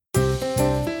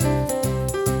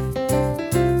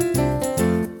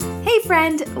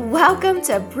friend, welcome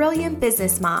to Brilliant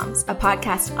Business Moms, a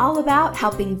podcast all about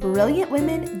helping brilliant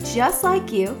women just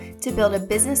like you to build a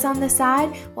business on the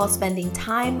side while spending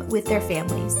time with their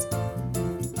families.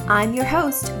 I'm your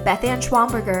host, Beth Ann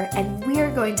Schwamberger, and we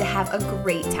are going to have a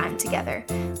great time together.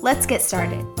 Let's get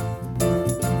started.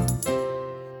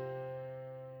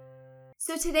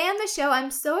 So today on the show, I'm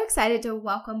so excited to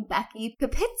welcome Becky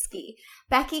Kopitsky.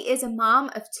 Becky is a mom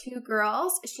of two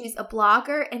girls. She's a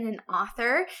blogger and an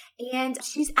author, and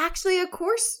she's actually a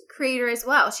course creator as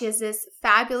well. She has this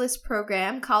fabulous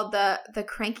program called the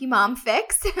Cranky Mom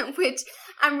Fix, which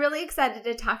I'm really excited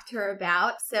to talk to her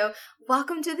about. So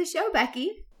welcome to the show,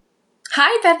 Becky.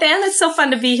 Hi, Beth Ann. It's so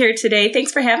fun to be here today.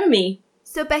 Thanks for having me.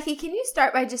 So Becky, can you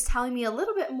start by just telling me a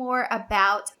little bit more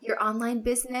about your online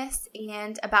business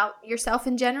and about yourself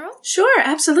in general? Sure,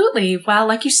 absolutely. Well,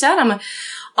 like you said, I'm an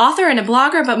author and a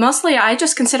blogger, but mostly I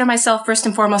just consider myself first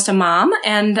and foremost a mom.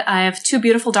 And I have two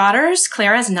beautiful daughters.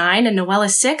 Claire is 9 and Noelle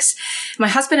is 6. My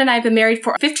husband and I have been married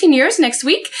for 15 years next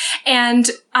week. And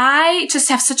I just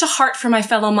have such a heart for my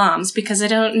fellow moms because I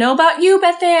don't know about you,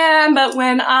 Beth Ann, but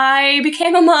when I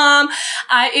became a mom,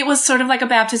 it was sort of like a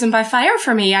baptism by fire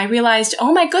for me. I realized,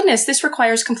 oh my goodness, this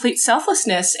requires complete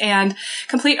selflessness and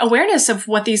complete awareness of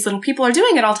what these little people are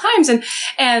doing at all times.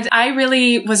 And I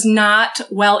really was not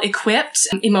well equipped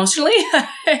emotionally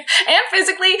and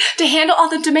physically to handle all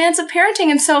the demands of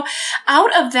parenting. And so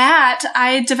out of that,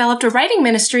 I developed a writing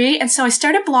ministry. And so I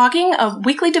started blogging a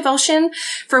weekly devotion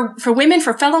for women,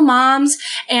 for fellow moms,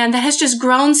 and that has just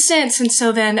grown since. And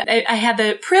so then I had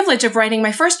the privilege of writing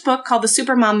my first book called The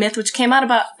Supermom Myth, which came out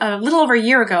about a little over a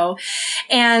year ago.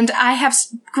 And I have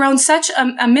grown such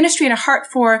a ministry and a heart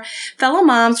for fellow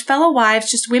moms, fellow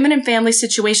wives, just women in family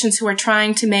situations who are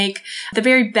trying to make the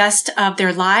very best of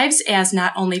their lives as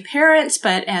not only parents,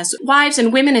 but as wives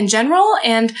and women in general.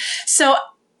 And so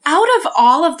out of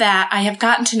all of that, I have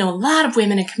gotten to know a lot of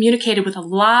women and communicated with a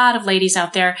lot of ladies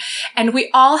out there. And we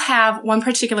all have one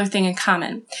particular thing in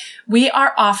common. We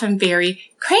are often very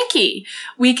cranky.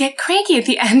 We get cranky at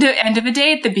the end of a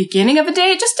day, at the beginning of a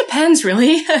day. It just depends,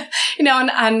 really,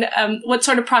 on what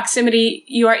sort of proximity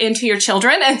you are into your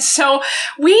children. And so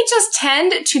we just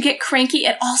tend to get cranky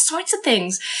at all sorts of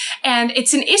things. And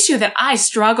it's an issue that I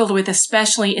struggled with,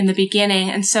 especially in the beginning.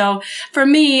 And so for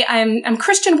me, I'm a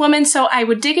Christian woman, so I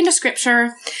would dig into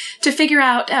scripture to figure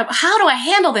out how do I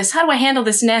handle this? How do I handle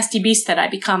this nasty beast that I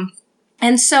become?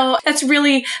 And so that's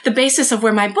really the basis of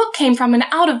where my book came from. And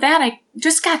out of that, I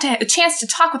just got a chance to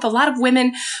talk with a lot of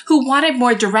women who wanted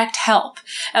more direct help.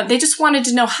 They just wanted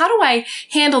to know, how do I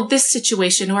handle this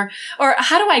situation? Or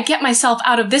how do I get myself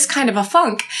out of this kind of a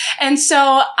funk? And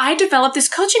so I developed this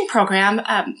coaching program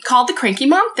called the Cranky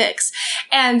Mom Fix.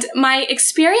 And my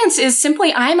experience is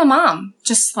simply, I'm a mom,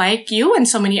 just like you and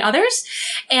so many others.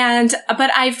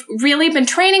 But I've really been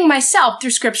training myself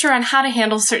through scripture on how to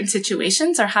handle certain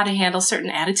situations or how to handle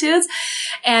certain attitudes.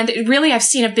 And I've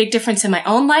seen a big difference in my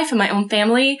own life and my own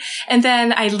family. And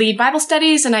then I lead Bible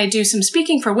studies and I do some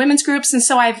speaking for women's groups. And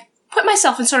so I've put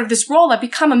myself in sort of this role. I've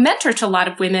become a mentor to a lot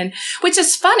of women, which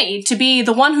is funny to be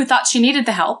the one who thought she needed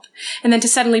the help and then to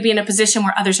suddenly be in a position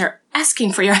where others are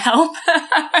asking for your help.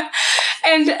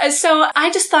 And so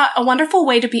I just thought a wonderful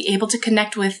way to be able to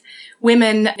connect with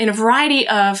women in a variety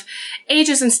of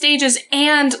ages and stages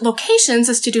and locations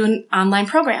is to do an online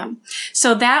program.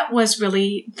 So that was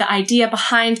really the idea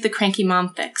behind the Cranky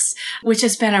Mom Fix, which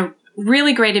has been a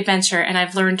really great adventure, and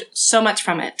I've learned so much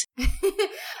from it.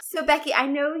 So Becky, I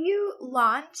know you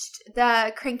launched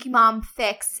the Cranky Mom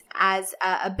Fix as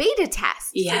a beta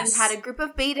test. Yes. So you had a group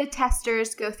of beta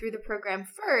testers go through the program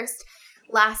first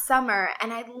last summer,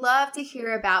 and I'd love to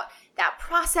hear about that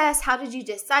process. How did you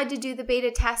decide to do the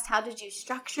beta test? How did you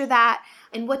structure that?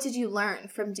 And what did you learn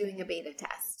from doing a beta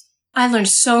test? I learned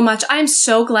so much. I'm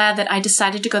so glad that I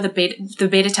decided to go the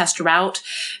beta test route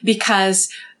because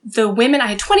I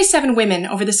had 27 women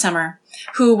over the summer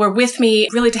who were with me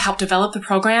really to help develop the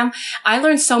program. I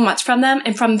learned so much from them,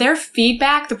 and from their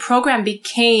feedback, the program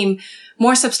became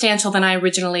more substantial than I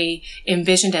originally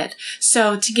envisioned it.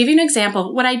 So to give you an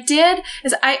example, what I did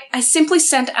is I simply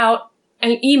sent out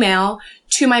an email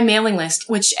to my mailing list,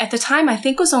 which at the time I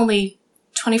think was only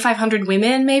 2,500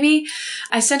 women, maybe.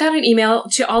 I sent out an email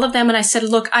to all of them and I said,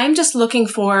 look, I'm just looking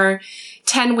for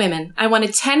 10 women. I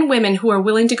wanted 10 women who are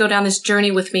willing to go down this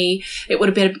journey with me. It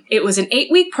was an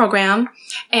 8-week program,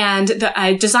 and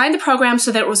I designed the program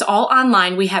so that it was all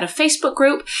online. We had a Facebook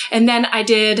group, and then I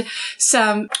did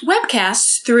some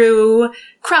webcasts through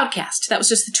Crowdcast. That was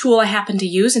just the tool I happened to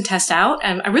use and test out,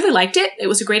 and I really liked it. It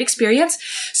was a great experience.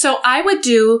 So I would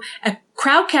do a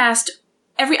Crowdcast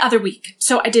every other week.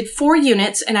 So I did 4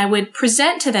 units and I would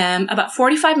present to them about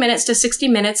 45 minutes to 60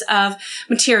 minutes of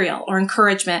material or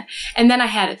encouragement. And then I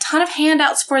had a ton of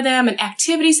handouts for them and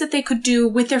activities that they could do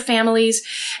with their families.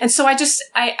 And so I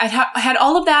had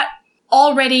all of that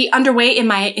already underway in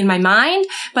my mind,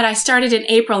 but I started in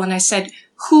April and I said,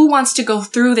 who wants to go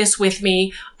through this with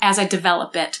me as I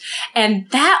develop it? And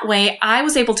that way I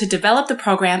was able to develop the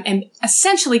program and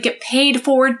essentially get paid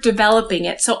for developing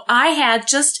it. So I had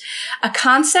just a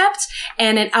concept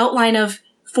and an outline of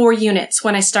 4 units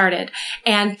when I started,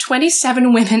 and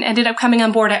 27 women ended up coming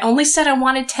on board. I only said I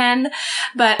wanted 10,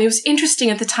 but it was interesting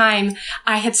at the time.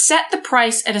 I had set the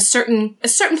price at a certain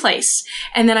place,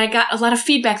 and then I got a lot of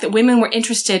feedback that women were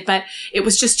interested, but it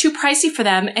was just too pricey for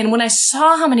them. And when I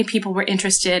saw how many people were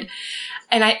interested,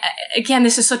 and again,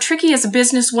 this is so tricky as a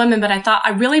businesswoman, but I thought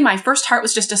my first heart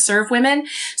was just to serve women.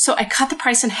 So I cut the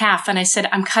price in half and I said,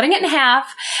 I'm cutting it in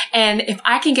half. And if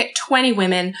I can get 20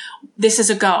 women, this is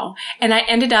a go. And I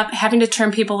ended up having to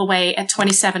turn people away at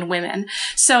 27 women.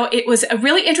 So it was a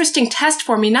really interesting test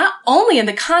for me, not only in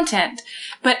the content,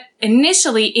 but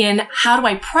initially in how do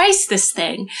I price this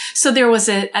thing? So there was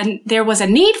a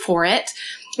need for it,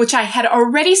 which I had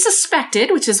already suspected,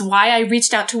 which is why I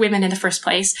reached out to women in the first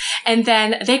place. And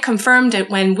then they confirmed it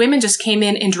when women just came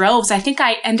in droves. I think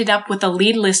I ended up with a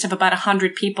lead list of about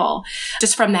 100 people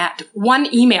just from that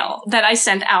one email that I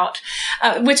sent out,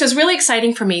 which was really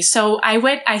exciting for me. So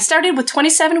I started with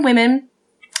 27 women.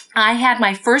 I had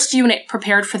my first unit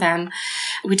prepared for them.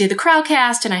 We did the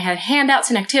crowdcast and I had handouts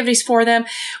and activities for them.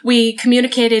 We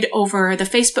communicated over the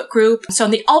Facebook group. So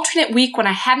in the alternate week when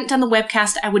I hadn't done the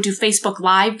webcast, I would do Facebook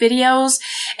Live videos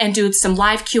and do some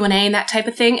live Q&A and that type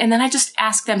of thing. And then I just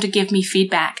asked them to give me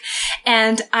feedback.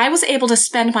 And I was able to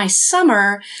spend my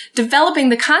summer developing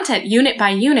the content unit by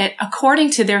unit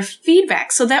according to their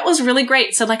feedback. So that was really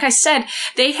great. So like I said,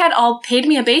 they had all paid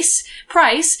me a base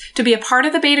price to be a part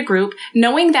of the beta group,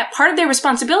 knowing that part of their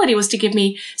responsibility was to give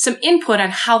me some input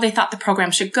on how they thought the program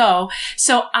should go.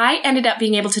 So I ended up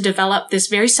being able to develop this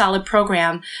very solid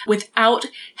program without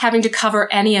having to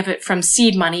cover any of it from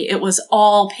seed money. It was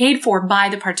all paid for by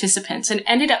the participants and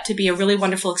ended up to be a really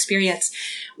wonderful experience.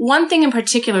 One thing in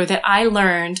particular that I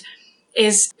learned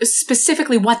is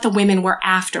specifically what the women were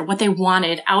after, what they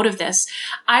wanted out of this.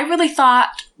 I really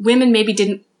thought women maybe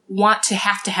didn't want to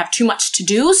have too much to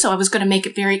do. So I was going to make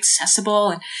it very accessible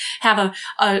and have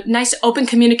a nice open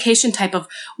communication type of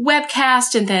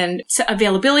webcast and then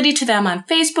availability to them on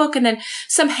Facebook and then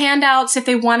some handouts if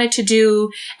they wanted to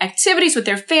do activities with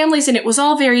their families. And it was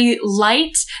all very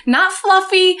light, not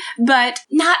fluffy, but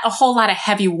not a whole lot of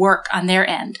heavy work on their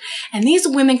end. And these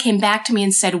women came back to me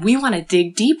and said, we want to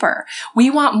dig deeper. We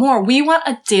want more. We want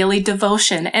a daily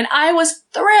devotion. And I was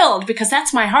thrilled because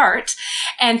that's my heart.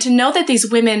 And to know that these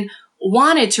women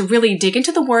wanted to really dig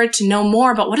into the word to know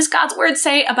more about what does God's word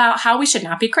say about how we should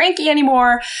not be cranky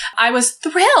anymore. I was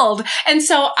thrilled. And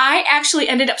so I actually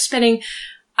ended up spending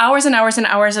hours and hours and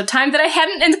hours of time that I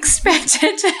hadn't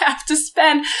expected to have to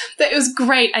spend. But it was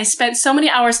great. I spent so many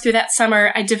hours through that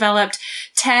summer. I developed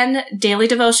 10 daily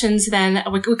devotions. Then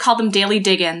we called them daily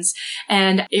dig-ins.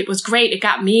 And it was great. It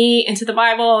got me into the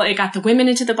Bible. It got the women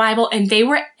into the Bible. And they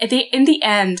in the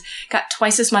end, got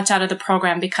twice as much out of the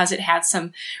program because it had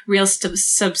some real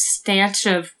substantial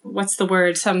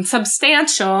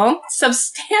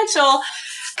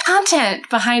content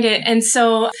behind it. And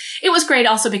so it was great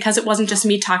also because it wasn't just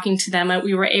me talking to them.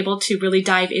 We were able to really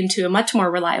dive into a much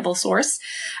more reliable source.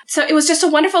 So it was just a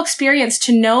wonderful experience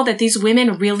to know that these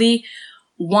women really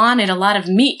wanted a lot of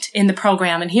meat in the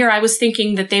program. And here I was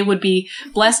thinking that they would be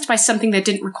blessed by something that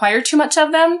didn't require too much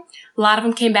of them. A lot of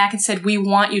them came back and said, we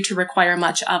want you to require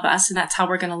much of us, and that's how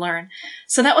we're going to learn.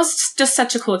 So that was just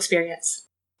such a cool experience.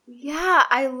 Yeah,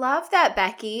 I love that,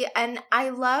 Becky. And I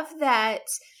love that,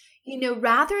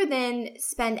 rather than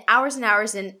spend hours and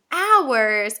hours and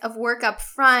hours of work up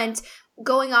front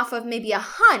going off of maybe a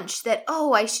hunch that,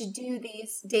 I should do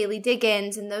these daily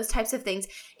dig-ins and those types of things.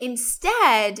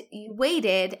 Instead, you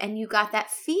waited and you got that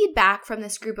feedback from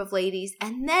this group of ladies,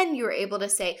 and then you were able to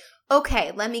say,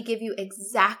 okay, let me give you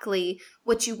exactly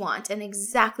what you want and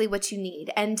exactly what you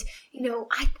need. And,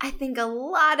 I think a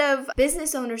lot of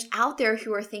business owners out there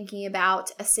who are thinking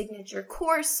about a signature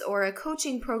course or a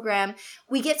coaching program,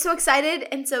 we get so excited.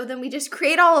 And so then we just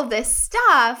create all of this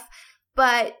stuff,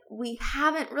 but we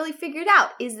haven't really figured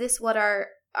out, is this what our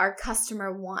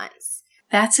customer wants?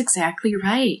 That's exactly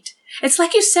right. It's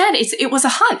like you said, it was a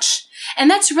hunch. And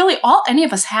that's really all any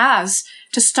of us has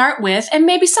to start with, and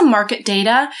maybe some market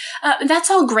data. That's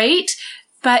all great.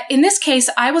 But in this case,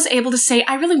 I was able to say,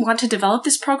 I really want to develop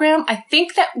this program. I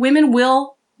think that women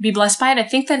will be blessed by it. I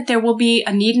think that there will be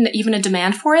a need and even a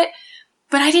demand for it,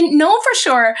 but I didn't know for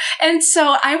sure. And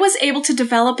so I was able to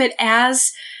develop it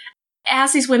as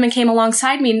these women came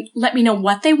alongside me, let me know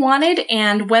what they wanted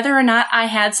and whether or not I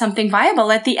had something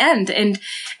viable at the end. And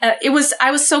I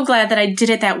was so glad that I did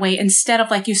it that way instead of,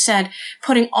 like you said,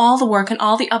 putting all the work and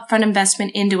all the upfront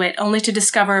investment into it only to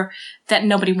discover that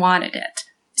nobody wanted it.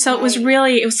 So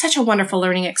It was such a wonderful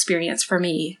learning experience for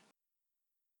me.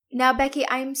 Now, Becky,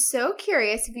 I'm so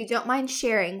curious, if you don't mind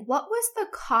sharing, what was the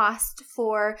cost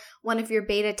for one of your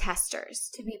beta testers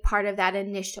to be part of that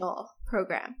initial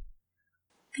program?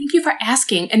 Thank you for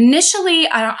asking. Initially,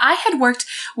 I had worked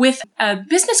with a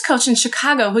business coach in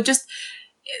Chicago who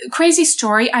crazy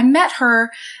story. I met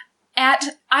her I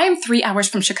am 3 hours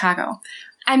from Chicago.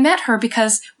 I met her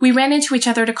because we ran into each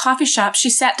other at a coffee shop. She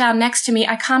sat down next to me.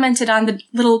 I commented on the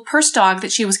little purse dog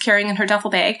that she was carrying in her duffel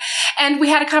bag. And we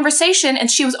had a conversation, and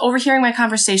she was overhearing my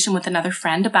conversation with another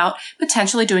friend about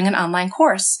potentially doing an online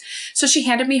course. So she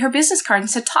handed me her business card and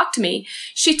said, talk to me.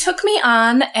 She took me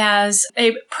on as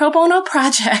a pro bono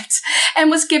project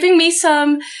and was giving me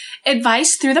some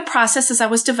advice through the process as I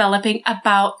was developing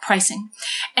about pricing.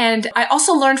 And I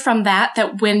also learned from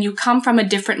that when you come from a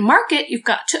different market, you've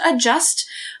got to adjust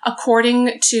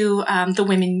according to the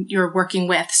women you're working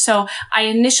with. So I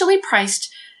initially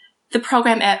priced the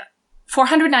program at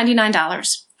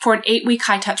 $499 for an 8-week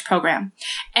high-touch program.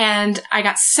 And I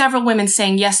got several women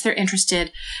saying, yes, they're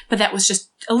interested, but that was just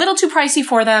a little too pricey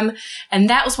for them. And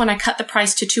that was when I cut the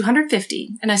price to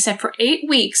 $250. And I said, for 8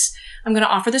 weeks, I'm going to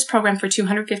offer this program for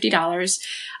 $250.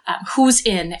 Who's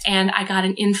in? And I got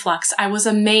an influx. I was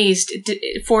amazed.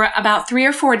 For about 3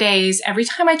 or 4 days, every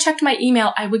time I checked my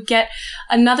email, I would get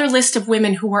another list of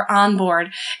women who were on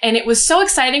board. And it was so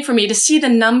exciting for me to see the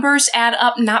numbers add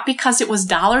up, not because it was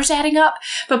dollars adding up,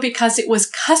 but because it was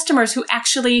customers who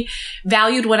actually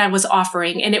valued what I was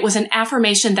offering. And it was an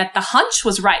affirmation that the hunch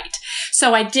was right.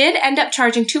 So I did end up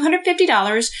charging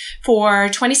 $250 for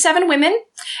 27 women,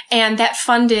 and that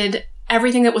funded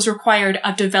everything that was required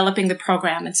of developing the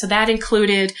program. And so that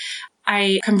included,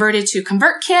 I converted to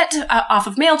ConvertKit off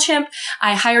of MailChimp.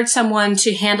 I hired someone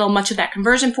to handle much of that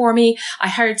conversion for me. I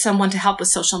hired someone to help with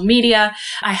social media.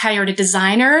 I hired a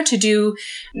designer to do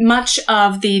much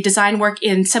of the design work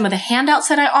in some of the handouts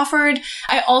that I offered.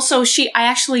 I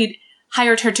actually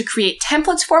hired her to create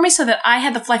templates for me so that I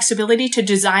had the flexibility to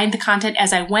design the content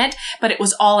as I went, but it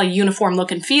was all a uniform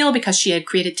look and feel because she had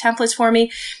created templates for me.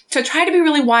 So I tried to be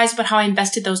really wise about how I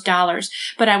invested those dollars,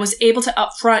 but I was able to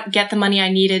upfront get the money I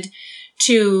needed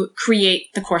to create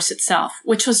the course itself,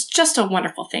 which was just a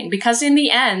wonderful thing because in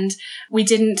the end, we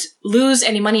didn't lose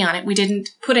any money on it. We didn't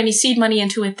put any seed money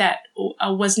into it that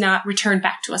was not returned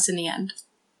back to us in the end.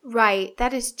 Right.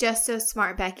 That is just so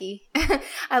smart, Becky.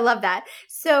 I love that.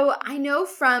 So I know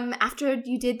from after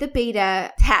you did the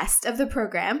beta test of the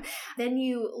program, then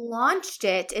you launched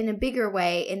it in a bigger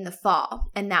way in the fall.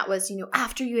 And that was,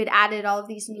 after you had added all of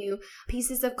these new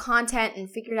pieces of content and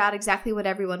figured out exactly what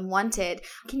everyone wanted.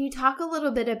 Can you talk a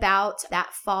little bit about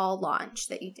that fall launch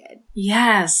that you did?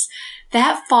 Yes.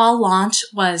 That fall launch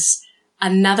was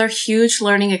another huge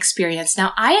learning experience.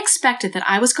 Now, I expected that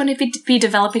I was going to be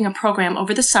developing a program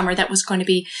over the summer that was going to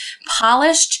be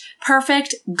polished,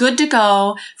 perfect, good to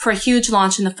go for a huge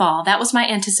launch in the fall. That was my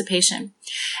anticipation.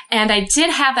 And I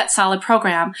did have that solid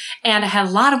program, and I had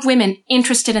a lot of women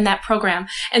interested in that program.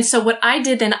 And so what I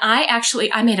did then,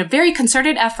 I made a very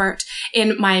concerted effort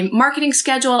in my marketing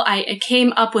schedule. I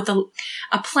came up with a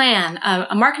plan,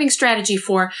 a marketing strategy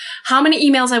for how many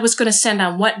emails I was going to send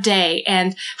on what day,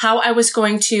 and how I was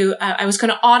going to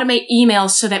automate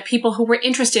emails so that people who were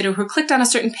interested or who clicked on a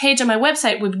certain page on my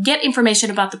website would get information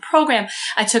about the program.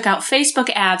 I took out Facebook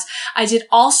ads. I did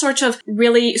all sorts of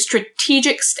really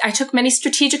I took many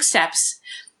strategic steps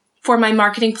for my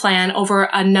marketing plan over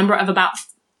a number of about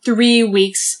 3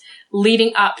 weeks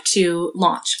leading up to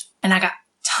launch. And I got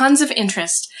tons of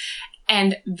interest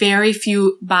and very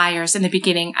few buyers in the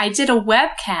beginning. I did a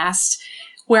webcast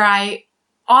where I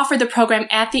offered the program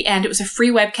at the end. It was a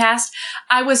free webcast.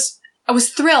 I was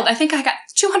thrilled. I think I got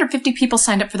 250 people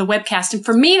signed up for the webcast. And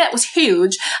for me, that was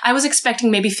huge. I was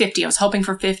expecting maybe 50. I was hoping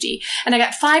for 50. And I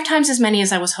got 5 times as many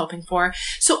as I was hoping for.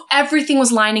 So everything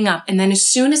was lining up. And then as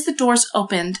soon as the doors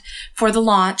opened for the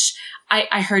launch,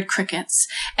 I heard crickets,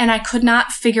 and I could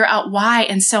not figure out why.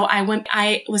 And so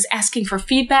I was asking for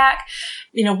feedback,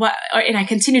 and I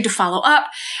continued to follow up.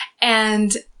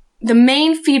 And the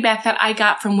main feedback that I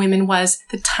got from women was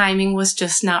the timing was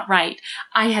just not right.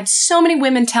 I had so many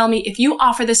women tell me, if you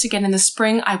offer this again in the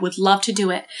spring, I would love to do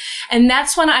it. And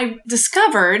that's when I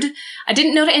discovered, I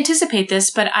didn't know to anticipate this,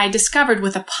 but I discovered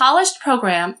with a polished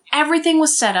program, everything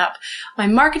was set up. My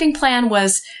marketing plan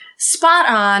was spot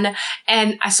on.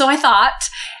 And so I thought,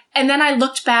 and then I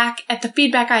looked back at the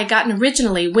feedback I had gotten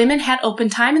originally. Women had open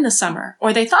time in the summer,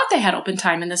 or they thought they had open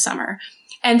time in the summer.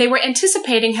 And they were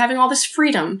anticipating having all this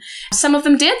freedom. Some of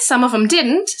them did, some of them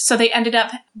didn't. So they ended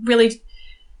up really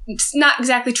not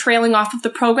exactly trailing off of the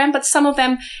program, but some of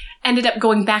them ended up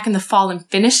going back in the fall and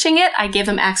finishing it. I gave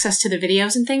them access to the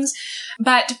videos and things.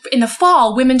 But in the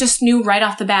fall, women just knew right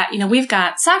off the bat, we've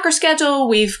got soccer schedule,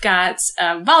 we've got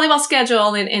volleyball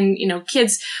schedule, and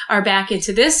kids are back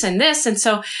into this and this. And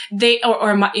so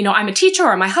I'm a teacher,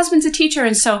 or my husband's a teacher.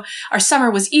 And so our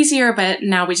summer was easier, but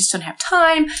now we just don't have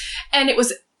time. And it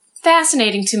was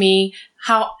fascinating to me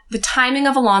how the timing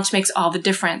of a launch makes all the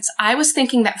difference. I was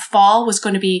thinking that fall was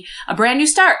going to be a brand new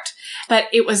start, but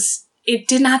it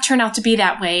did not turn out to be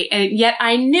that way. And yet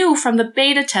I knew from the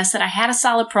beta test that I had a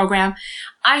solid program.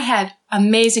 I had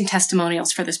amazing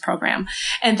testimonials for this program.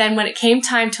 And then when it came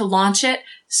time to launch it,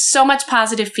 so much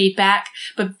positive feedback,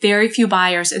 but very few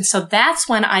buyers. And so that's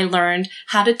when I learned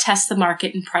how to test the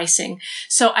market and pricing.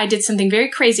 So I did something very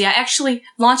crazy. I actually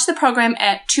launched the program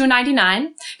at $299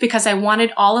 because I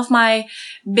wanted all of my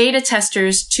beta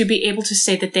testers to be able to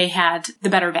say that they had the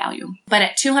better value. But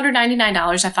at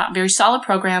 $299, I thought very solid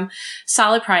program,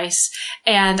 solid price.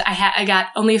 And I got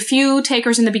only a few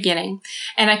takers in the beginning,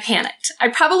 and I panicked. I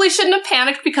probably shouldn't have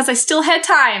panicked because I still had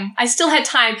time.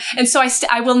 And so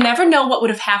I will never know what would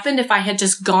have happened if I had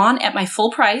just gone at my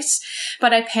full price,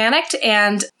 but I panicked,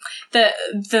 and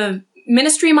the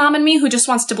ministry mom in me, who just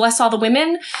wants to bless all the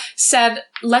women, said,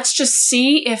 let's just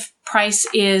see if price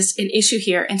is an issue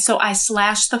here. And so I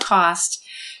slashed the cost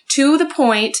to the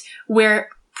point where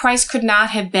price could not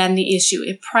have been the issue.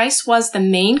 If price was the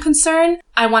main concern,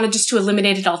 I wanted just to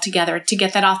eliminate it altogether, to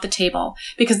get that off the table,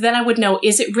 because then I would know,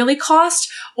 is it really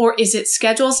cost, or is it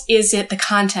schedules? Is it the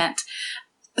content?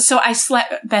 So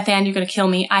Beth Ann, you're going to kill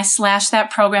me. I slashed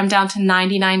that program down to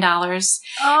 $99.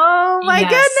 Oh my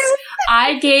goodness.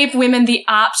 I gave women the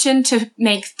option to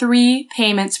make 3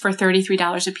 payments for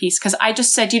 $33 a piece, because I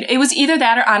just said, it was either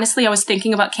that, or honestly, I was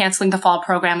thinking about canceling the fall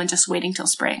program and just waiting till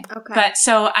spring. Okay. But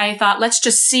so I thought, let's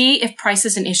just see if price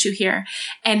is an issue here.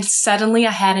 And suddenly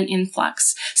I had an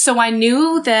influx. So I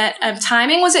knew that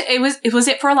timing was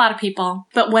it for a lot of people.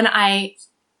 But when I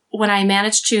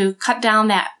managed to cut down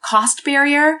that cost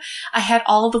barrier, I had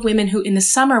all of the women who in the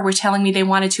summer were telling me they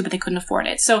wanted to, but they couldn't afford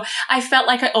it. So I felt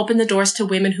like I opened the doors to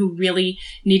women who really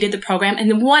needed the program. And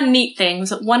then one neat thing was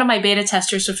that one of my beta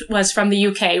testers was from the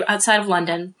UK, outside of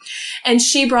London, and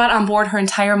she brought on board her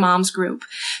entire mom's group.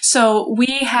 So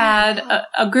we had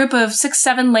a group of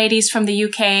 6-7 ladies from the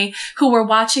UK who were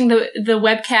watching the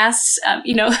webcasts,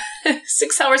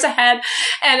 6 hours ahead.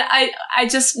 And I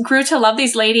just grew to love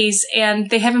these ladies, and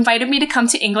they have invited me to come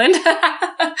to England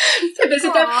to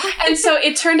visit them. And so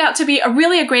it turned out to be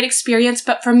a great experience.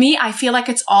 But for me, I feel like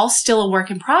it's all still a work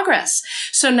in progress.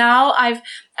 So now I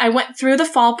went through the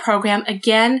fall program.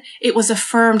 Again, it was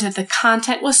affirmed that the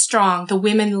content was strong. The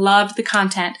women loved the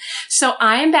content. So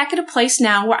I am back at a place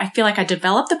now where I feel like I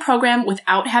developed the program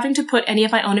without having to put any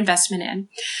of my own investment in.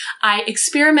 I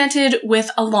experimented with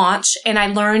a launch, and I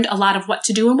learned a lot of what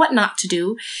to do and what not to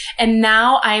do. And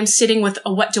now I am sitting with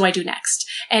what do I do next?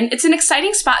 And it's an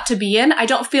exciting spot to be in. I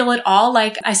don't feel at all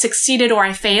like I succeeded or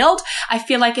I failed. I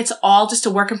feel like it's all just a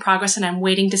work in progress, and I'm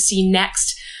waiting to see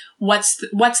next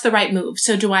what's the right move.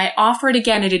 So do I offer it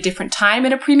again at a different time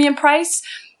at a premium price?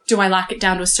 Do I lock it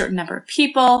down to a certain number of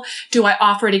people? Do I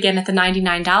offer it again at the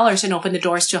 $99 and open the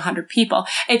doors to 100 people?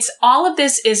 It's all of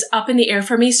this is up in the air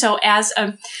for me. So as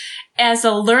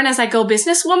a learn as I go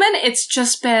businesswoman, it's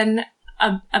just been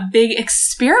a big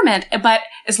experiment. But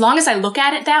as long as I look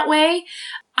at it that way,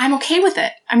 I'm okay with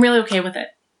it. I'm really okay with it.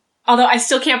 Although I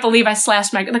still can't believe I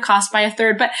slashed the cost by a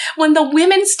third. But when the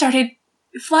women started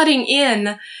flooding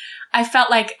in, I felt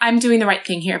like I'm doing the right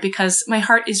thing here, because my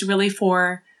heart is really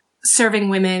for serving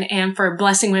women and for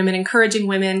blessing women, encouraging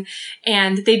women.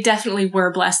 And they definitely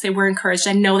were blessed. They were encouraged.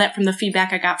 I know that from the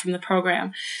feedback I got from the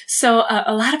program. So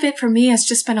a lot of it for me has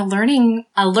just been a learning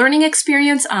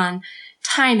experience on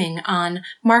timing, on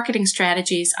marketing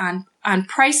strategies, on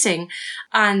pricing,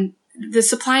 on the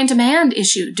supply and demand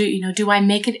issue. Do I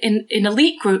make it in an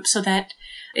elite group so that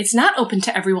it's not open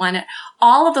to everyone?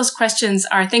 All of those questions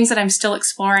are things that I'm still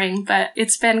exploring, but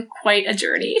it's been quite a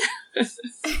journey.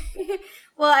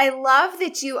 Well, I love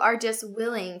that you are just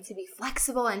willing to be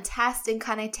flexible and test and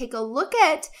kind of take a look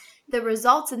at the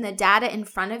results and the data in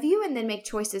front of you and then make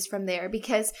choices from there.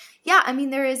 Because yeah, I mean,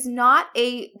 there's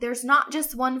not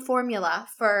just one formula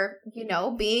for,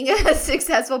 being a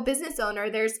successful business owner.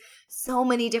 There's so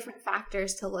many different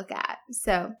factors to look at.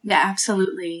 So yeah,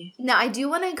 absolutely. Now I do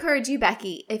want to encourage you,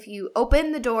 Becky, if you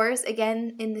open the doors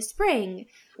again in the spring,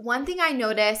 one thing I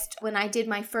noticed when I did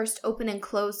my first open and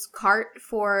close cart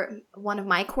for one of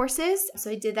my courses,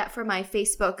 so I did that for my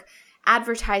Facebook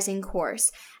advertising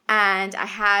course, and I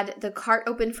had the cart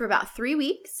open for about 3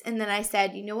 weeks, and then I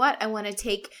said, you know what, I want to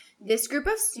take this group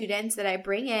of students that I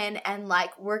bring in and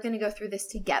we're going to go through this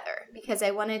together, because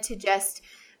I wanted to just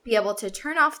be able to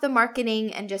turn off the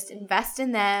marketing and just invest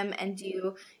in them and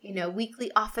do,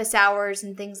 weekly office hours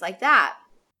and things like that.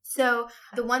 So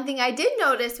the one thing I did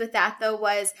notice with that, though,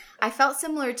 was I felt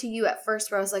similar to you at first,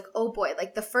 where I was like, oh boy,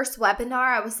 the first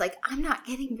webinar, I was like, I'm not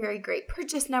getting very great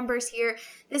purchase numbers here.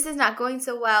 This is not going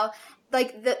so well.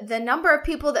 The number of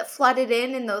people that flooded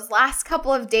in those last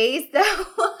couple of days, though,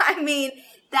 I mean,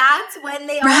 that's when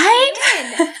they all came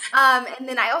in. And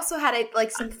then I also had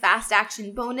some fast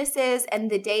action bonuses, and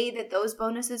the day that those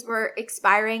bonuses were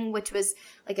expiring, which was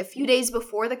a few days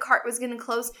before the cart was going to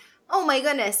close. Oh my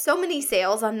goodness, so many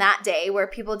sales on that day where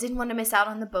people didn't want to miss out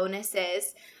on the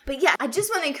bonuses. But yeah, I just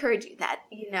want to encourage you that,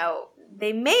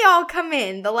 they may all come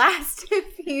in the last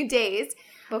few days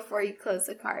before you close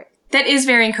the cart. That is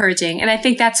very encouraging. And I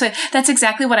think that's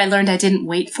exactly what I learned I didn't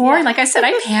wait for. Yeah. Like I said,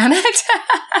 I panicked.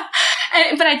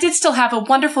 But I did still have a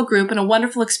wonderful group and a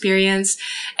wonderful experience.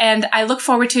 And I look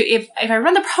forward to, if I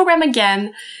run the program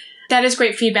again, that is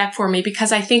great feedback for me,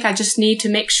 because I think I just need to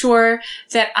make sure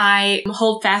that I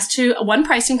hold fast to one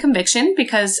pricing conviction,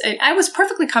 because I was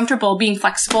perfectly comfortable being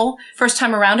flexible first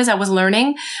time around as I was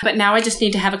learning. But now I just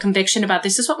need to have a conviction about,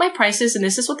 this is what my price is and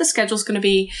this is what the schedule is going to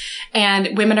be.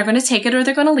 And women are going to take it or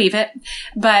they're going to leave it.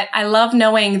 But I love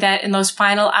knowing that in those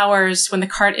final hours when the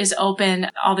cart is open,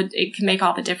 it can make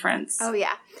all the difference. Oh,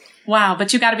 yeah. Wow,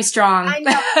 but you got to be strong. I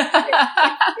know.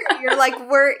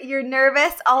 You're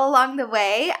nervous all along the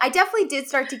way. I definitely did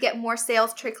start to get more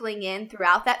sales trickling in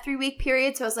throughout that 3-week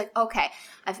period. So I was like, okay,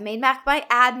 I've made back my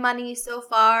ad money so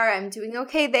far. I'm doing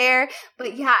okay there.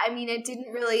 But yeah, I mean, I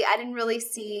didn't really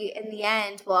see in the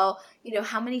end, well,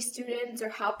 how many students or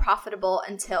how profitable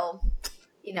until,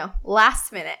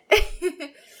 last minute.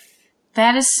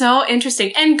 That is so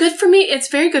interesting and good for me. It's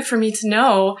very good for me to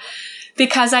know,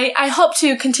 because I hope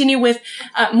to continue with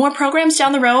more programs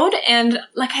down the road. And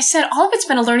like I said, all of it's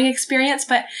been a learning experience,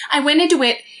 but I went into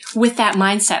it with that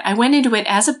mindset. I went into it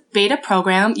as a beta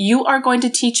program. You are going to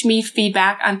teach me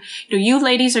feedback on, you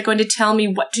ladies are going to tell me,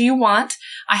 what do you want?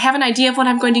 I have an idea of what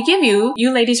I'm going to give you.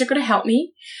 You ladies are going to help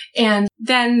me. And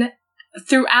then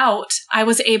throughout, I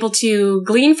was able to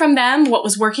glean from them what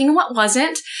was working and what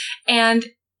wasn't. And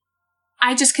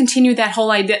I just continued that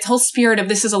whole spirit of,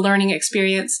 this is a learning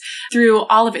experience through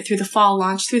all of it, through the fall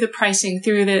launch, through the pricing,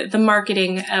 through the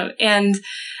marketing. And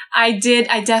I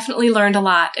definitely learned a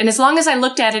lot. And as long as I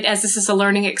looked at it as, this is a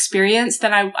learning experience,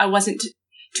 then I wasn't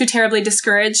too terribly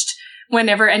discouraged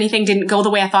whenever anything didn't go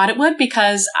the way I thought it would,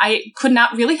 because I could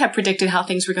not really have predicted how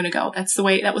things were going to go.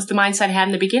 That was the mindset I had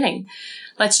in the beginning.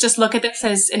 Let's just look at this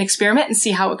as an experiment and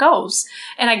see how it goes.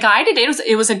 And I guided it.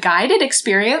 It was a guided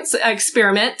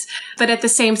experiment. But at the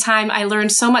same time, I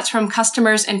learned so much from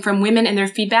customers and from women and their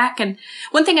feedback. And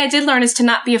one thing I did learn is to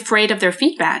not be afraid of their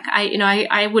feedback.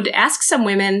 I would ask some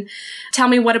women, tell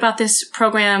me what about this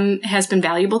program has been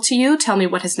valuable to you. Tell me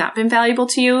what has not been valuable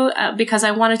to you, because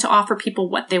I wanted to offer people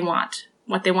what they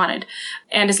wanted.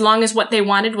 And as long as what they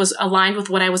wanted was aligned with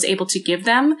what I was able to give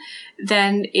them,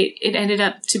 then it ended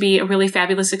up to be a really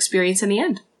fabulous experience in the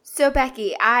end. So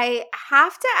Becky, I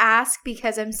have to ask,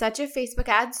 because I'm such a Facebook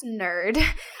ads nerd.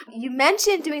 You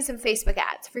mentioned doing some Facebook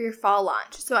ads for your fall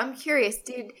launch. So I'm curious,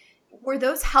 were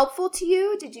those helpful to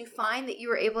you? Did you find that you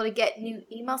were able to get new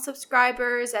email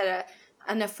subscribers at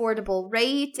an affordable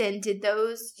rate? And did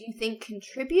those, do you think,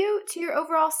 contribute to your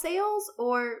overall sales,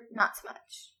 or not so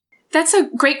much? That's a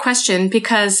great question,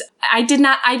 because I did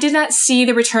not see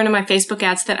the return on my Facebook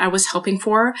ads that I was hoping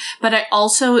for, but I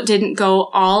also didn't go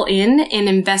all in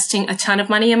investing a ton of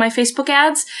money in my Facebook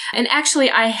ads. And actually,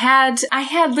 I had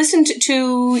listened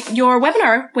to your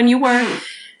webinar when you were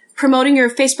promoting your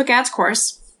Facebook ads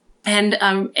course, and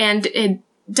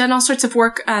done all sorts of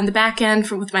work on the back end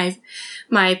with my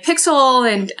Pixel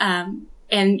and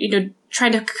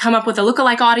trying to come up with a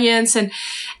lookalike audience. And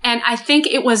I think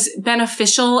it was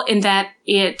beneficial in that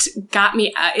it got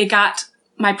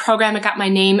my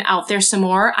name out there some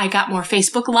more. I got more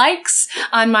Facebook likes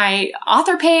on my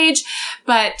author page,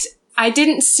 but I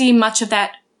didn't see much of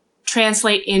that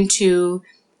translate into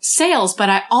sales, but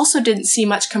I also didn't see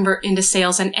much convert into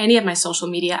sales in any of my social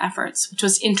media efforts, which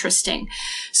was interesting.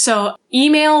 So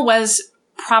email was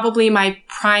probably my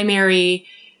primary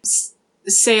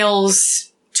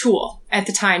sales tool at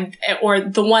the time, or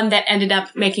the one that ended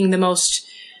up making the most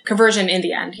conversion in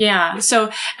the end. Yeah. So,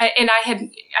 and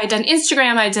I'd done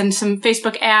Instagram, I'd done some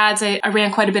Facebook ads. I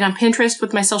ran quite a bit on Pinterest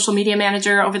with my social media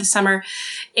manager over the summer,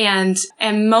 and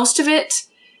most of it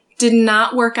did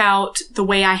not work out the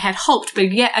way I had hoped.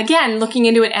 But yet, again, looking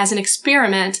into it as an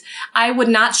experiment, I would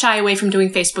not shy away from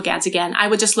doing Facebook ads again. I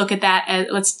would just look at that as,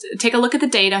 let's take a look at the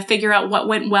data, figure out what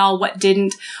went well, what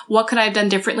didn't, what could I have done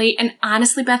differently. And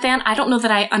honestly, Beth Ann, I don't know that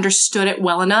I understood it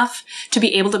well enough to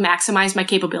be able to maximize my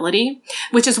capability,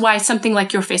 which is why something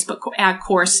like your Facebook ad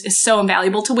course is so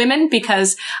invaluable to women,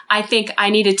 because I think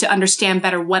I needed to understand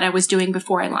better what I was doing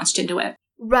before I launched into it.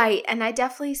 Right. And I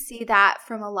definitely see that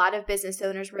from a lot of business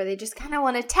owners where they just kind of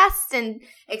want to test and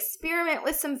experiment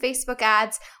with some Facebook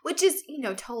ads, which is,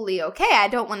 totally okay. I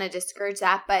don't want to discourage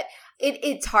that, but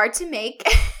it's hard to make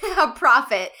a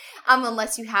profit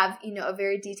unless you have, a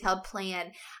very detailed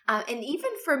plan. And even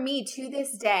for me to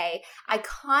this day, I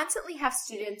constantly have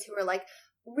students who are like,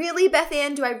 really, Beth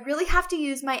Ann, do I really have to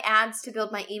use my ads to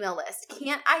build my email list?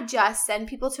 Can't I just send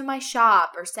people to my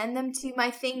shop or send them to my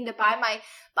thing to buy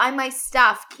my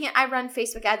stuff? Can't I run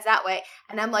Facebook ads that way?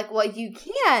 And I'm like, well, you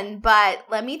can, but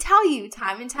let me tell you,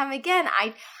 time and time again,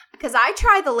 because I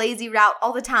try the lazy route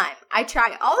all the time. I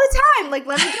try all the time. Like,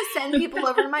 let me just send people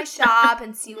over to my shop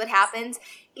and see what happens.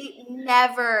 It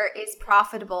never is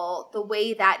profitable the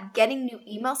way that getting new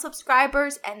email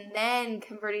subscribers and then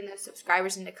converting those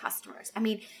subscribers into customers. I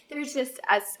mean, there's just,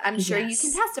 as I'm sure you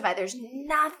can testify, there's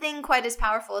nothing quite as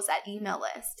powerful as that email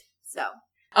list. So.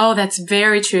 Oh, that's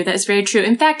very true. That's very true.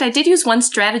 In fact, I did use one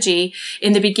strategy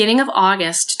in the beginning of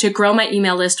August to grow my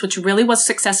email list, which really was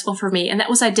successful for me. And that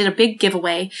was I did a big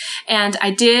giveaway, and I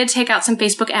did take out some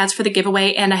Facebook ads for the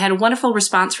giveaway, and I had a wonderful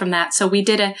response from that. So we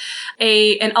did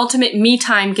an ultimate me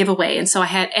time giveaway. And so I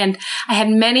had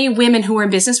many women who were in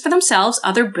business for themselves,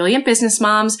 other brilliant business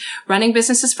moms running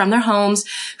businesses from their homes,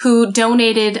 who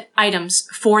donated items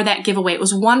for that giveaway. It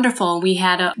was wonderful. We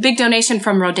had a big donation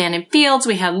from Rodan and Fields.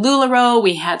 We had LuLaRoe.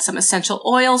 We had some essential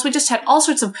oils. We just had all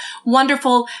sorts of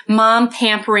wonderful mom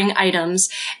pampering items.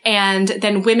 And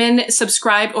then women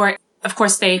subscribed, or of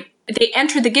course they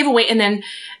entered the giveaway and then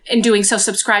in doing so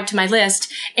subscribed to my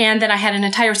list. And then I had an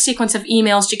entire sequence of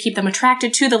emails to keep them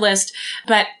attracted to the list.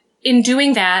 But in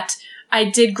doing that, I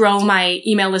did grow my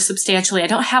email list substantially. I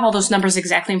don't have all those numbers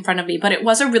exactly in front of me, but it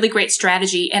was a really great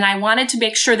strategy. And I wanted to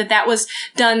make sure that that was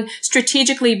done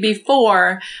strategically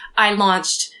before I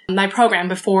launched my program,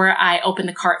 before I opened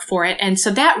the cart for it. And so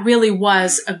that really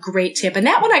was a great tip. And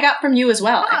that one I got from you as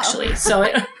well, actually. So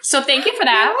thank you for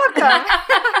that. You're welcome.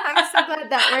 I'm so glad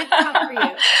that worked out for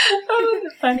you. Oh,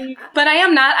 that's funny. But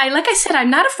like I said, I'm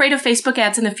not afraid of Facebook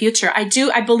ads in the future.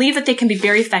 I believe that they can be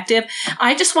very effective.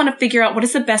 I just want to figure out what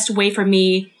is the best way for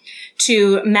me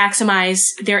to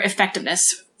maximize their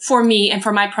effectiveness for me and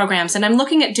for my programs. And I'm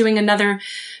looking at doing another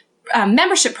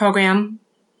membership program.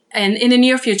 And in the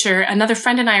near future, another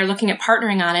friend and I are looking at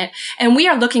partnering on it. And we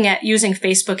are looking at using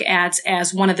Facebook ads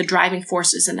as one of the driving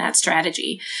forces in that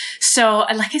strategy. So,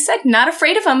 like I said, not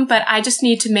afraid of them, but I just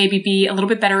need to maybe be a little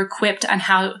bit better equipped on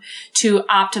how to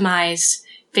optimize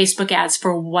Facebook ads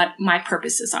for what my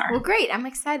purposes are. Well, great. I'm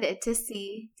excited to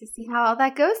see how all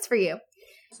that goes for you.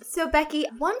 So, Becky,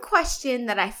 one question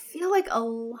that I feel like a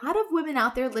lot of women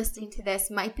out there listening to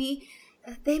this might be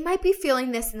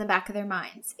feeling this in the back of their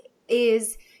minds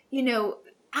is,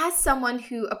 as someone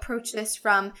who approached this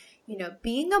from,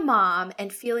 being a mom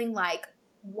and feeling like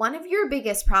one of your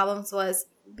biggest problems was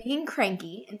being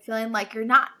cranky and feeling like you're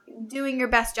not doing your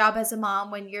best job as a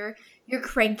mom when you're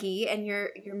cranky and your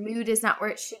mood is not where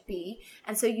it should be.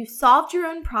 And so you solved your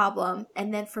own problem.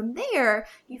 And then from there,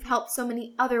 you've helped so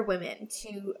many other women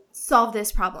to solve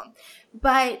this problem.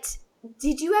 But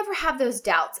did you ever have those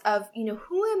doubts of,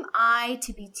 who am I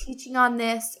to be teaching on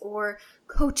this or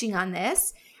coaching on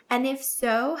this? And if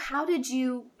so, how did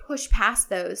you push past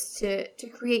those to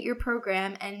create your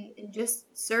program and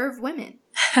just serve women?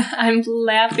 I'm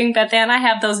laughing, Beth Ann. I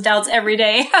have those doubts every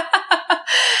day.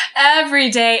 every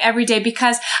day,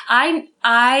 because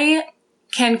I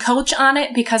can coach on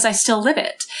it because I still live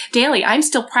it daily. I'm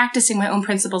still practicing my own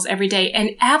principles every day.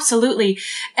 And absolutely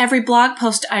every blog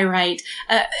post I write,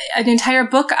 an entire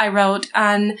book I wrote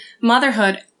on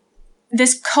motherhood,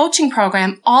 this coaching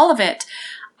program, all of it,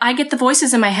 I get the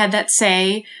voices in my head that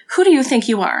say, who do you think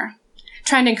you are?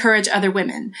 Trying to encourage other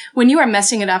women when you are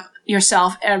messing it up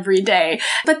yourself every day.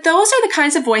 But those are the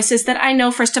kinds of voices that I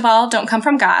know, first of all, don't come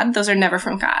from God. Those are never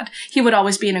from God. He would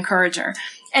always be an encourager.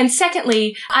 And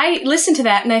secondly, I listen to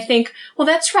that and I think, well,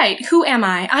 that's right. Who am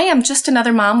I? I am just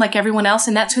another mom like everyone else,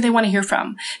 and that's who they want to hear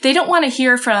from. They don't want to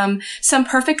hear from some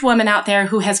perfect woman out there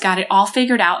who has got it all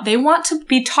figured out. They want to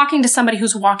be talking to somebody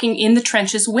who's walking in the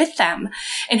trenches with them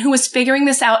and who is figuring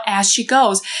this out as she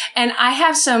goes. And I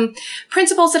have some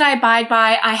principles that I abide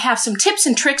by. I have some tips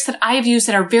and tricks that I have used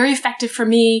that are very effective for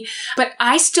me, but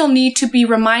I still need to be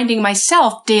reminding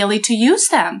myself daily to use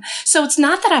them. So it's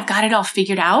not that I've got it all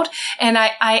figured out. And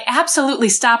I absolutely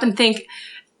stop and think,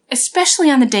 especially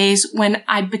on the days when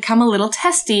I become a little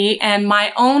testy and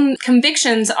my own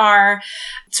convictions are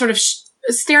sort of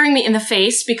staring me in the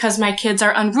face because my kids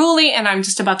are unruly and I'm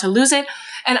just about to lose it.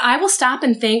 And I will stop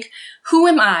and think, who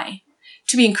am I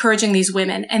to be encouraging these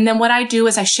women? And then what I do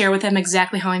is I share with them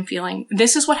exactly how I'm feeling.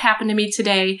 This is what happened to me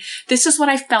today. This is what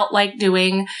I felt like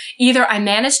doing. Either I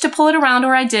managed to pull it around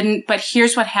or I didn't, but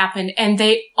here's what happened. And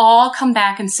they all come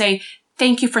back and say,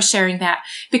 thank you for sharing that,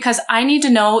 because I need to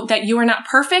know that you are not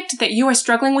perfect, that you are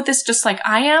struggling with this just like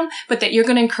I am, but that you're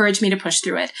going to encourage me to push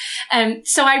through it. And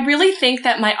so I really think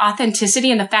that my authenticity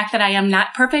and the fact that I am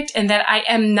not perfect and that I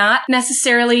am not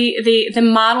necessarily the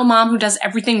model mom who does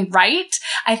everything right,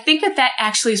 I think that that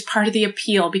actually is part of the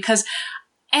appeal, because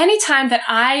anytime that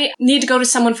I need to go to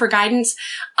someone for guidance,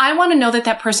 I want to know that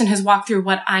that person has walked through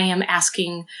what I am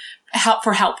asking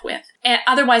help with. And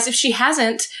otherwise, if she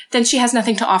hasn't, then she has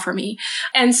nothing to offer me.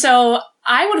 And so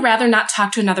I would rather not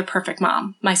talk to another perfect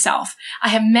mom myself. I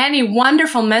have many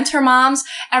wonderful mentor moms.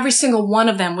 Every single one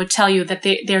of them would tell you that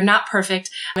they're not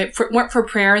perfect. If it weren't for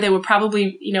prayer, they would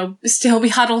probably, still be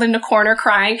huddled in a corner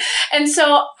crying. And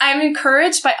so I'm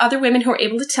encouraged by other women who are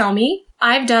able to tell me,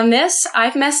 I've done this,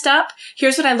 I've messed up,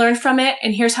 here's what I learned from it,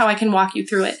 and here's how I can walk you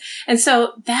through it. And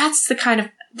so that's the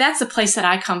place that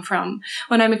I come from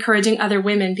when I'm encouraging other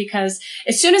women, because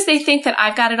as soon as they think that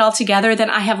I've got it all together, then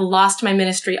I have lost my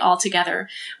ministry altogether.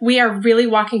 We are really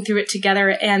walking through it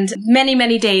together. And many,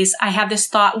 many days I have this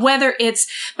thought, whether it's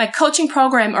my coaching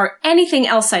program or anything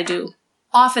else I do,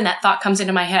 often that thought comes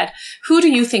into my head. Who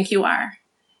do you think you are?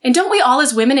 And don't we all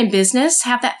as women in business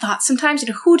have that thought sometimes?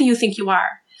 Who do you think you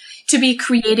are to be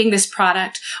creating this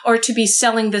product, or to be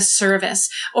selling this service,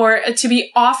 or to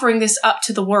be offering this up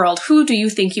to the world? Who do you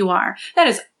think you are? That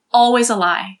is always a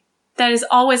lie. That is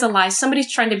always a lie.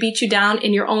 Somebody's trying to beat you down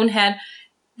in your own head.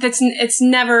 It's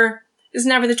never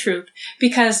the truth,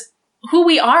 because who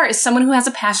we are is someone who has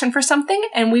a passion for something,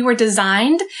 and we were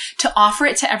designed to offer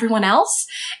it to everyone else,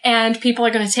 and people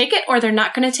are going to take it or they're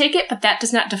not going to take it, but that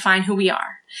does not define who we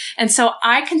are. And so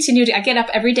I get up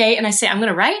every day and I say, I'm going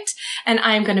to write and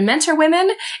I'm going to mentor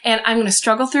women and I'm going to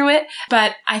struggle through it.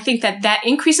 But I think that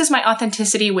increases my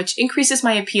authenticity, which increases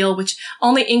my appeal, which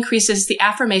only increases the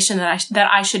affirmation that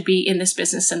I should be in this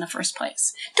business in the first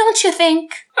place. Don't you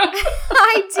think?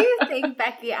 I do think,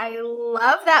 Becky, I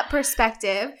love that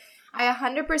perspective. I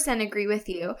 100% agree with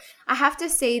you. I have to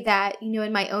say that,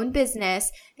 in my own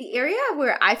business, the area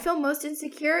where I feel most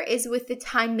insecure is with the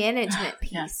time management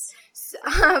piece. Yes.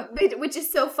 Which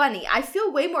is so funny. I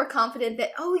feel way more confident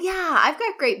that, oh yeah, I've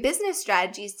got great business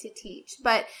strategies to teach.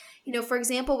 But, for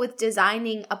example, with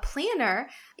designing a planner,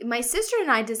 my sister and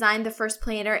I designed the first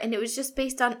planner, and it was just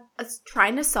based on us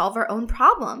trying to solve our own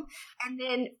problem. And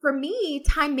then for me,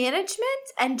 time management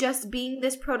and just being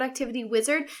this productivity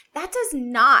wizard, that does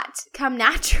not come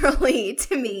naturally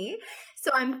to me. So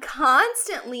I'm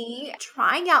constantly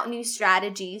trying out new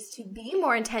strategies to be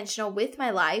more intentional with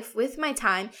my life, with my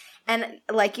time. And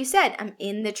like you said, I'm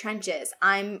in the trenches.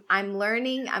 I'm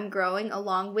learning, I'm growing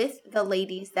along with the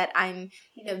ladies that I'm,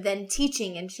 then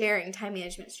teaching and sharing time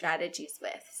management strategies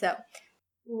with. So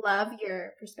love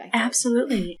your perspective.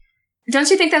 Absolutely. Don't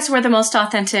you think that's where the most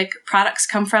authentic products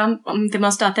come from, the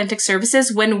most authentic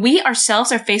services? When we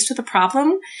ourselves are faced with a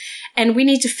problem and we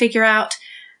need to figure out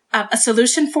a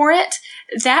solution for it,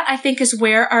 that I think is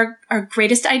where our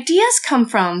greatest ideas come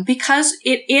from, because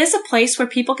it is a place where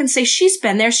people can say, she's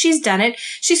been there, she's done it,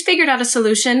 she's figured out a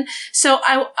solution. So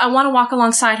I want to walk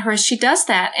alongside her as she does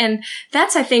that. And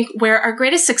that's, I think, where our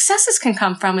greatest successes can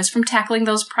come from, is from tackling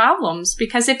those problems.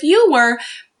 Because if you were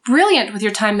brilliant with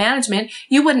your time management,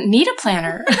 you wouldn't need a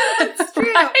planner. That's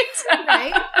true. Right?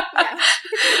 Yeah.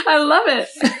 I love it.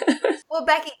 Well,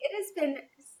 Becky, it has been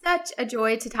such a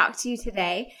joy to talk to you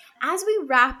today. As we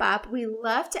wrap up, we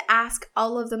love to ask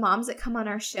all of the moms that come on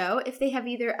our show if they have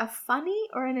either a funny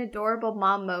or an adorable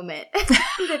mom moment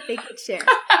that they could share.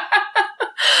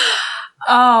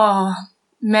 Oh,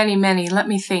 many, many. Let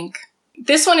me think.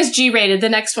 This one is G-rated. The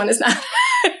next one is not.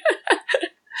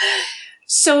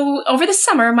 So over the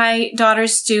summer, my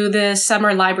daughters do the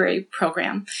summer library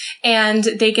program, and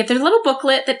they get their little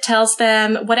booklet that tells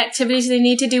them what activities they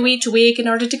need to do each week in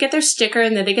order to get their sticker,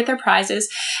 and then they get their prizes.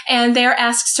 And they are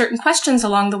asked certain questions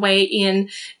along the way in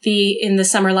the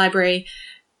summer library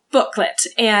booklet.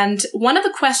 And one of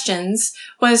the questions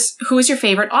was, who is your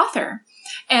favorite author?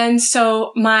 And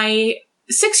so my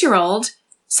 6-year-old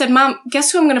said, Mom,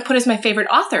 guess who I'm going to put as my favorite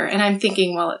author? And I'm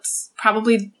thinking, well, it's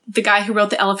probably the guy who wrote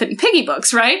the Elephant and Piggie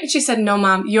books, right? And she said, no,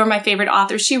 Mom, you're my favorite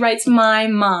author. She writes my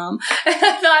mom. And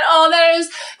I thought, oh,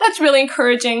 that's really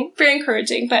encouraging, very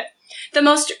encouraging. But the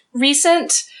most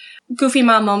recent goofy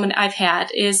mom moment I've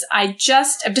had is I've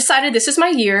decided this is my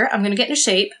year. I'm going to get into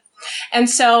shape. And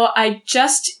so I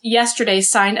just yesterday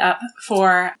signed up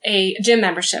for a gym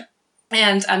membership.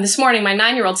 And this morning, my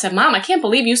 9-year-old said, Mom, I can't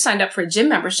believe you signed up for a gym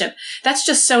membership. That's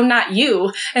just so not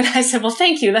you. And I said, well,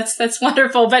 thank you. That's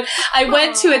wonderful. But I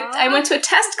went to a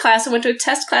test class. I went to a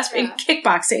test class for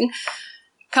kickboxing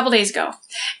a couple days ago.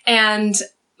 And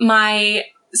my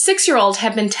 6-year-old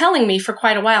had been telling me for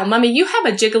quite a while, Mommy, you have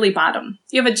a jiggly bottom.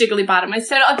 You have a jiggly bottom. I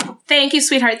said, oh, thank you,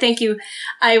 sweetheart. Thank you.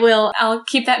 I'll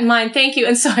keep that in mind. Thank you.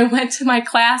 And so I went to my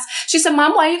class. She said,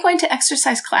 Mom, why are you going to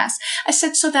exercise class? I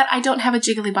said, so that I don't have a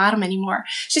jiggly bottom anymore.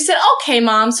 She said, okay,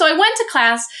 Mom. So I went to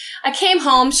class. I came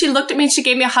home. She looked at me and she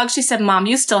gave me a hug. She said, Mom,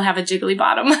 you still have a jiggly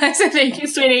bottom. I said, thank you,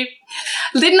 sweetie.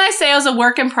 Didn't I say I was a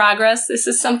work in progress? This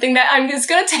is something that it's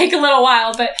going to take a little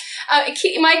while, but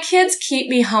my kids keep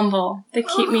me humble. They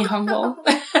keep me humble.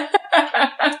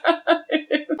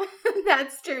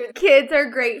 That's true. Kids are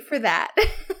great for that.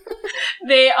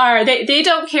 They are. They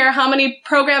don't care how many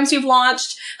programs you've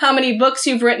launched, how many books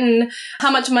you've written, how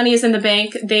much money is in the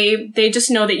bank. They just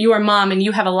know that you are Mom and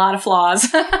you have a lot of flaws.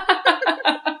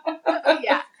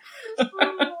 Yeah.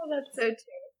 Oh, that's so true.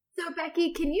 So,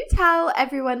 Becky, can you tell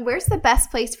everyone where's the best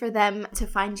place for them to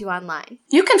find you online?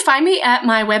 You can find me at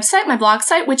my website, my blog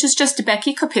site, which is just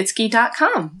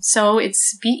BeckyKopitsky.com. So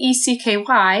it's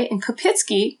BECKY and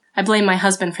Kopitsky. I blame my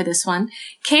husband for this one.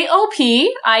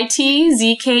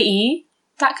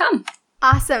 KOPITZKE.com.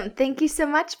 Awesome. Thank you so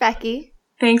much, Becky.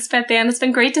 Thanks, Beth Ann. It's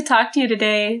been great to talk to you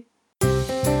today.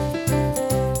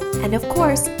 And of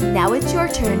course, now it's your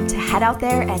turn to head out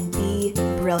there and be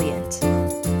brilliant.